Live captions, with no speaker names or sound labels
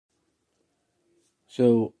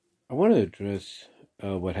So I want to address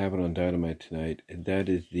what happened on Dynamite tonight, and that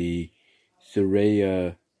is the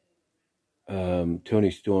Saraya Tony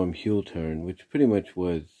Storm heel turn, which pretty much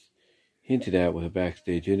was hinted at with a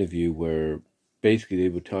backstage interview where basically they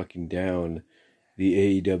were talking down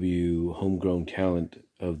the AEW homegrown talent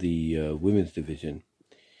of the women's division,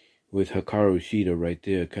 with Hikaru Shida right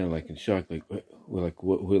there, kind of like in shock, like we're like,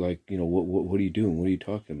 what are you doing? What are you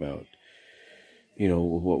talking about?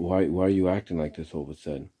 Why are you acting like this all of a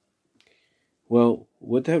sudden? Well,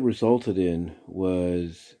 what that resulted in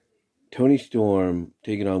was Tony Storm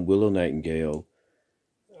taking on Willow Nightingale.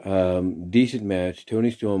 Decent match.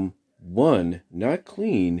 Tony Storm won, not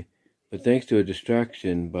clean, but thanks to a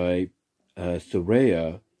distraction by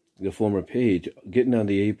Saraya, the former Paige, getting on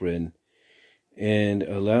the apron and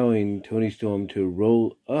allowing Tony Storm to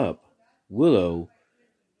roll up Willow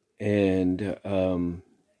and,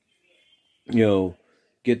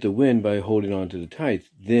 get the win by holding on to the tights.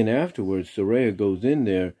 Then afterwards, Saraya goes in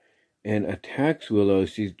there and attacks Willow.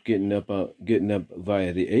 She's getting up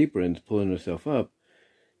via the aprons, pulling herself up.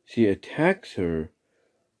 She attacks her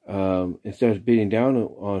and starts beating down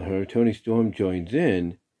on her. Tony Storm joins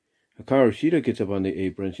in. Hikaru Shida gets up on the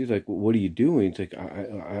apron. She's like, "What are you doing?" It's like,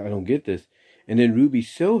 I don't get this. And then Ruby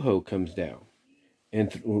Soho comes down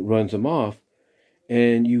and runs them off.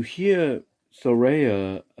 And you hear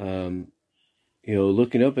Saraya,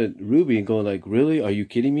 looking up at Ruby and going like, "Really? Are you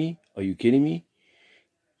kidding me? Are you kidding me?"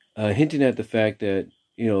 Hinting at the fact that,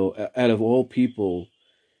 out of all people,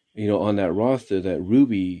 on that roster, that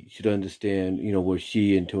Ruby should understand, where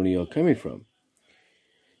she and Tony are coming from.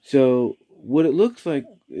 So what it looks like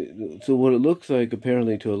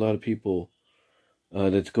apparently to a lot of people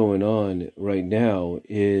that's going on right now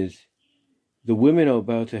is the women are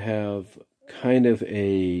about to have kind of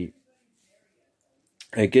I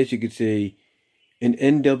guess you could say, an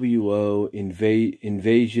NWO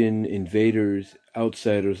invaders,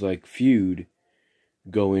 outsiders like feud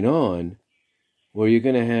going on, where you're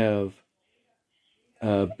going to have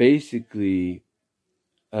you're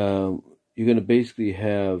going to basically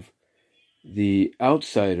have the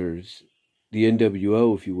outsiders, the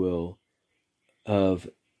NWO, if you will, of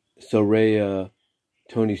Saraya,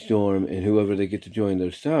 Tony Storm, and whoever they get to join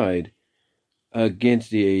their side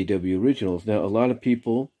against the AEW originals. Now, a lot of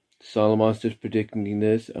people, Solomonster's predicting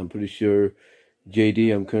this. I'm pretty sure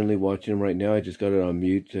JD, I'm currently watching him right now. I just got it on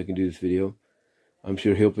mute so I can do this video. I'm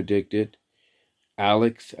sure he'll predict it.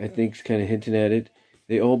 Alex, I think, is kind of hinting at it.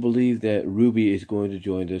 They all believe that Ruby is going to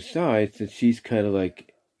join their side since she's kind of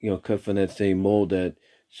like, cut from that same mold that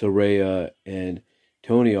Saraya and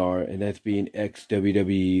Tony are, and that's being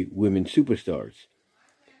ex-WWE women superstars.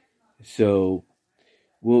 So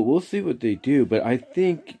we'll see what they do, but I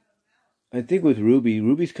think with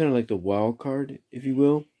Ruby's kind of like the wild card, if you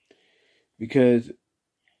will, because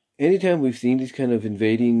anytime we've seen these kind of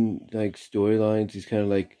invading like storylines, these kind of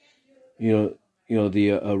like, the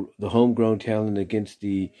homegrown talent against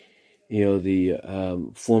the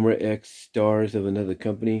former ex stars of another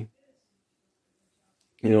company,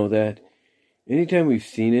 that anytime we've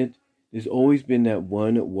seen it, there's always been that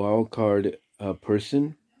one wild card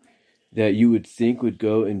person that you would think would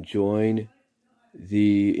go and join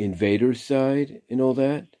the invaders side and all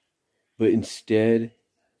that, but instead,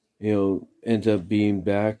 ends up being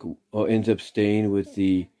back or ends up staying with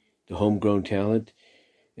the homegrown talent.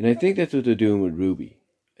 And I think that's what they're doing with Ruby.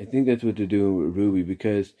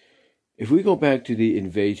 Because if we go back to the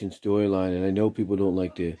invasion storyline, and I know people don't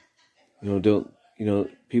like to,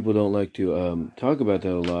 people don't like to talk about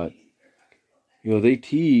that a lot. They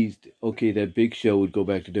teased, okay, that Big Show would go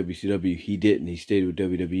back to WCW. He didn't. He stayed with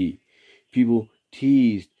WWE. People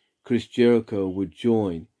teased Chris Jericho would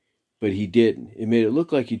join, but he didn't. It made it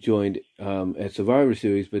look like he joined at Survivor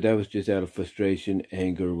Series, but that was just out of frustration,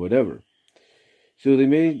 anger, whatever. So they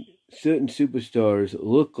made certain superstars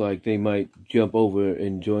look like they might jump over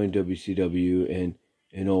and join WCW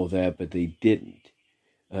and all that, but they didn't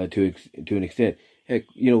to an extent. Heck,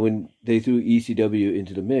 when they threw ECW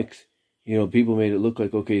into the mix, people made it look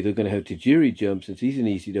like, okay, they're going to have Tajiri jump since he's an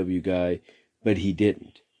ECW guy, but he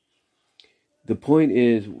didn't. The point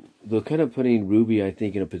is, they're kind of putting Ruby, I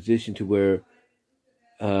think, in a position to where,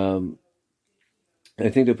 Ruby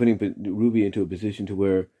into a position to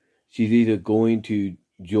where she's either going to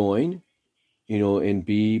join, and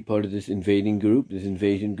be part of this invasion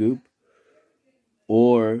group,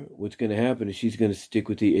 or what's going to happen is she's going to stick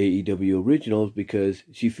with the AEW originals because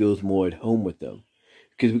she feels more at home with them.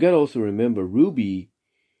 Because we got to also remember, Ruby,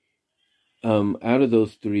 out of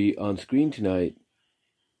those three on screen tonight,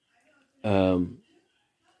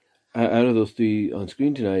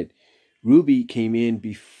 Ruby came in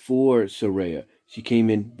before Saraya. She came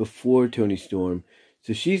in before Toni Storm.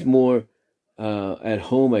 So she's more at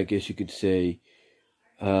home, I guess you could say.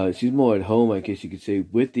 She's more at home, I guess you could say,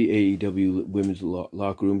 with the AEW women's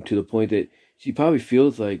locker room, to the point that she probably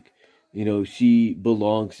feels like, she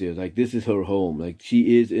belongs there. Like, this is her home. Like,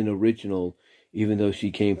 she is an original, even though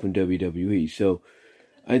she came from WWE. So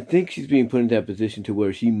I think she's being put in that position to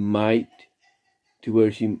where she might,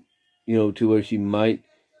 make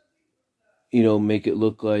it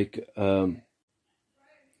look like,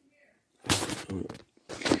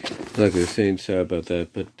 like I was saying, sorry about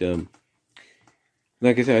that, but,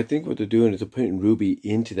 like I said, I think what they're doing is they're putting Ruby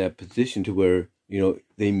into that position to where,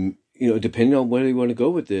 they, depending on where they want to go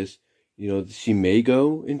with this, she may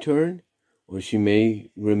go in turn or she may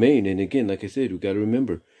remain. And again, like I said, we got to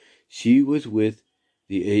remember, she was with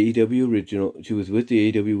the AEW original, she was with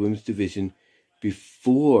the AEW women's division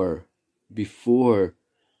before,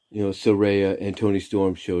 Saraya and Toni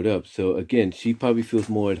Storm showed up. So again, she probably feels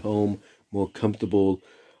more at home, more comfortable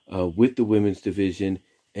with the women's division,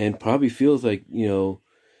 and probably feels like,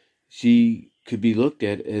 she could be looked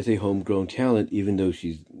at as a homegrown talent, even though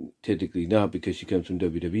she's technically not, because she comes from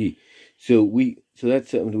WWE. So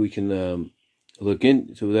that's something we can look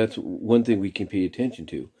in. So that's one thing we can pay attention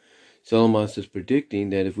to. Solomon is predicting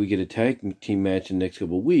that if we get a tag team match in the next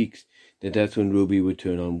couple of weeks, that's when Ruby would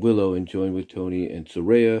turn on Willow and join with Toni and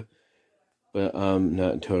Saraya, but I'm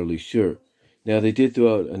not entirely sure. Now, they did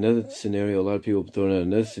throw out another scenario. A lot of people throwing out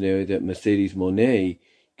another scenario that Mercedes Moné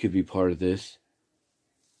could be part of this.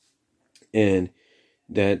 And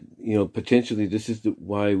that, potentially this is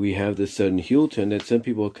why we have this sudden heel turn that some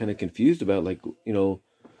people are kind of confused about. Like,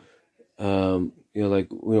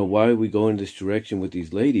 why are we going this direction with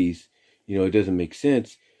these ladies? It doesn't make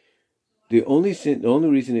sense. The only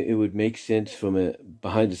reason it would make sense from a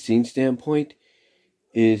behind the scenes standpoint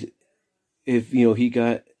is if, he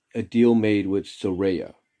got a deal made with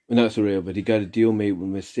Saraya. Not Saraya, but he got a deal made with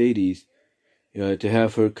Mercedes, to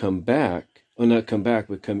have her come back, or not come back,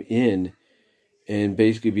 but come in and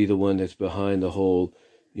basically be the one that's behind the whole,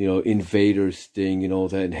 invaders thing and all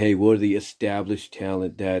that. And hey, we're the established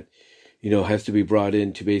talent that, has to be brought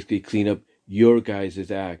in to basically clean up your guys'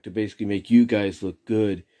 act, to basically make you guys look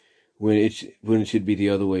good when it should be the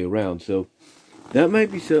other way around. So that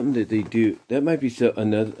might be something that they do. That might be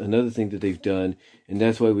another thing that they've done, and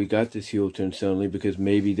that's why we got this heel turn suddenly, because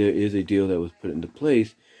maybe there is a deal that was put into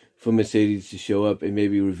place for Mercedes to show up and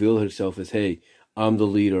maybe reveal herself as, hey, I'm the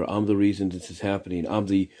leader, I'm the reason this is happening, I'm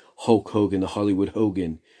the Hulk Hogan, the Hollywood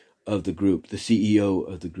Hogan of the group, the CEO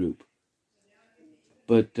of the group.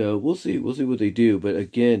 But we'll see what they do. But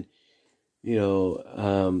again,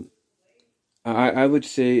 I would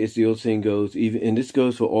say, as the old saying goes, and this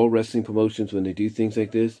goes for all wrestling promotions when they do things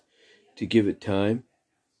like this, to give it time.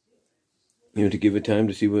 To give it time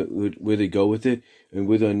to see where they go with it, and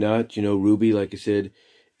whether or not, Ruby, like I said,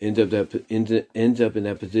 ends up in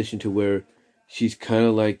that position to where she's kind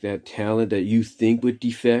of like that talent that you think would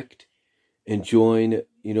defect and join,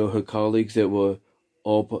 her colleagues that were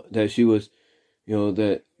that she was,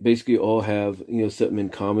 that basically all have, something in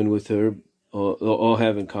common with her, all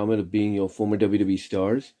have in common of being, former WWE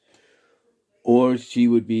stars. Or she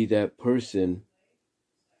would be that person.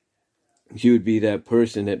 She would be that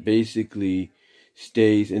person that basically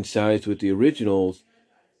stays and sides with the originals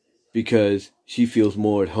because she feels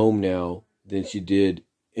more at home now than she did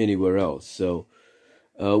anywhere else. So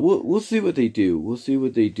we'll see what they do. We'll see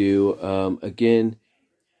what they do. Again,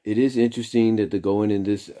 it is interesting that they're going in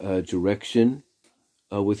this direction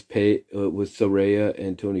with Saraya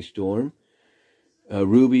and Toni Storm.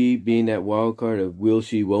 Ruby being that wild card of will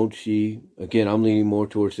she, won't she? Again, I'm leaning more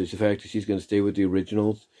towards the fact that she's going to stay with the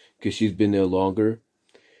originals because she's been there longer,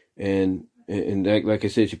 and that, like I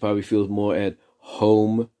said, she probably feels more at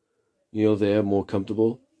home. They're more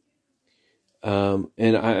comfortable.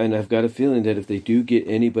 And I've got a feeling that if they do get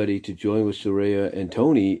anybody to join with Saraya and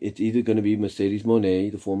Toni, it's either going to be Mercedes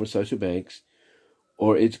Moné, the former Sasha Banks,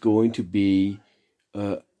 or it's going to be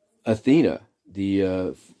Athena,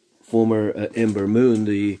 the former Ember Moon,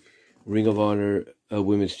 the Ring of Honor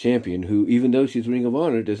Women's Champion, who, even though she's Ring of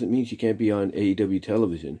Honor, doesn't mean she can't be on AEW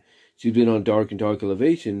television. She's been on Dark and Dark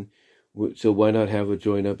Elevation, so why not have her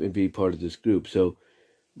join up and be part of this group? So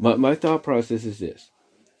my thought process is this.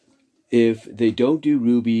 If they don't do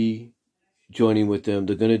Ruby joining with them,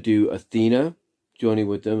 they're going to do Athena joining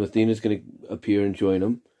with them. Athena's going to appear and join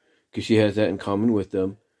them because she has that in common with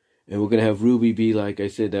them. And we're going to have Ruby be, like I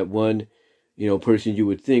said, that one, person you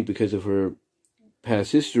would think because of her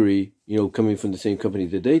past history, coming from the same company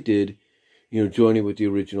that they did, joining with the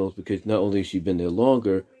originals because not only has she been there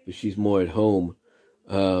longer, but she's more at home,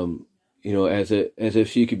 as if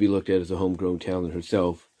she could be looked at as a homegrown talent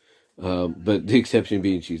herself. But the exception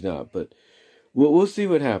being she's not. But we'll see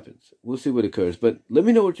what happens. We'll see what occurs. But let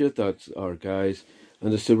me know what your thoughts are, guys,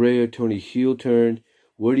 on the Saraya Tony heel turn.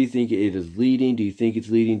 Where do you think it is leading? Do you think it's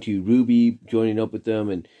leading to Ruby joining up with them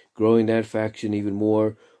and growing that faction even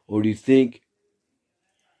more? Or do you think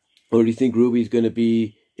Ruby's going to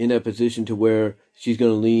be in that position to where she's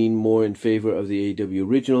going to lean more in favor of the AEW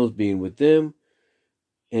originals being with them?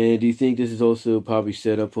 And do you think this is also probably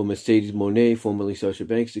set up for Mercedes Moné, formerly Sasha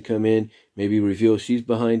Banks, to come in, maybe reveal she's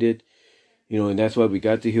behind it? And that's why we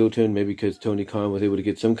got the heel turn, maybe because Tony Khan was able to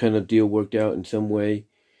get some kind of deal worked out in some way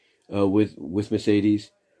with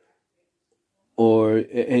Mercedes.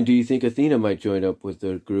 And do you think Athena might join up with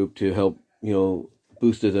the group to help,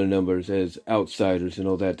 boost their numbers as outsiders and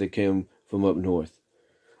all that came from up north?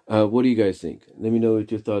 What do you guys think? Let me know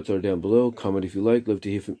what your thoughts are down below. Comment if you like. Love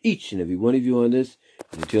to hear from each and every one of you on this.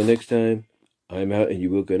 And until next time, I'm out, and you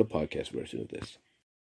will get a podcast version of this.